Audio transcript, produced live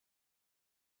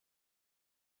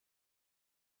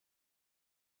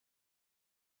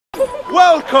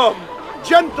Welcome!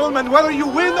 Gentlemen, whether you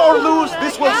win or lose,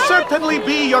 this will certainly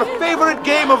be your favorite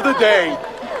game of the day.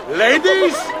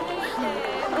 Ladies,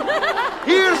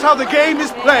 here's how the game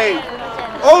is played.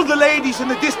 All the ladies in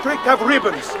the district have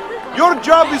ribbons. Your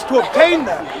job is to obtain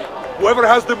them. Whoever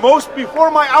has the most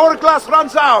before my hourglass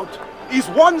runs out is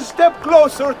one step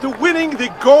closer to winning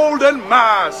the golden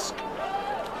mask.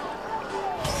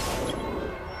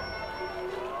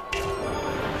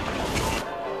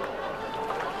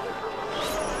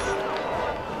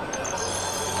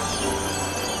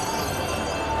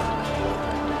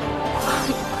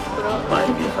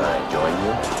 Mind if I join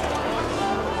you?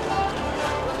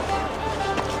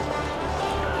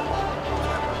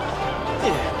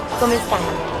 Come stai?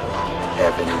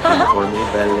 Have anything for me,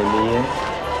 belle mie?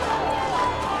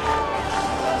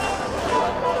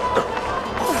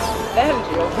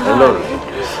 Belgio, Hello,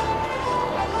 ladies.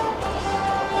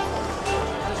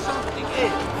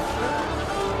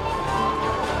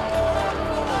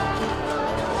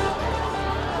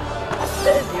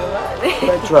 Could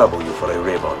I trouble you for a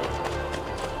ribbon?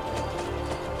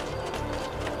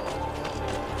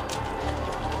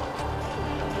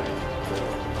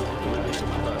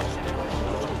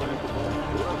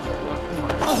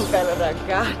 Bello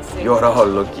ragazzi. You're all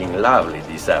looking lovely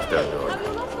this afternoon.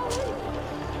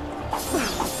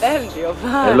 Belgio,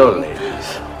 vai. Hello,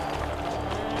 ladies.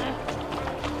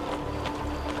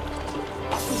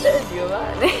 Belgio,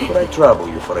 vai. Could I trouble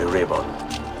you for a ribbon?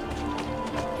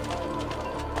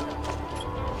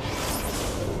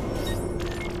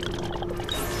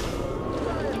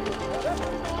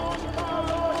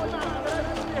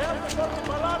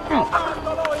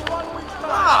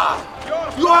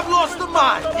 You have lost the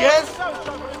mind, yes?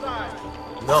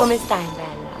 No. Come stai,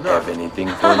 bella? Have anything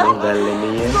for me, belle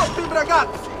mie? Stop,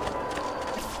 ragazzi!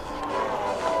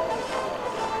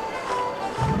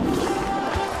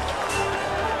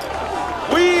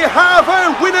 We have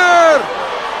a winner!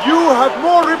 You have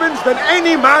more ribbons than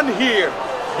any man here.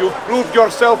 You've proved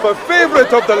yourself a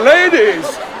favorite of the ladies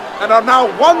and are now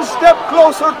one step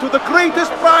closer to the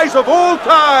greatest prize of all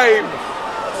time.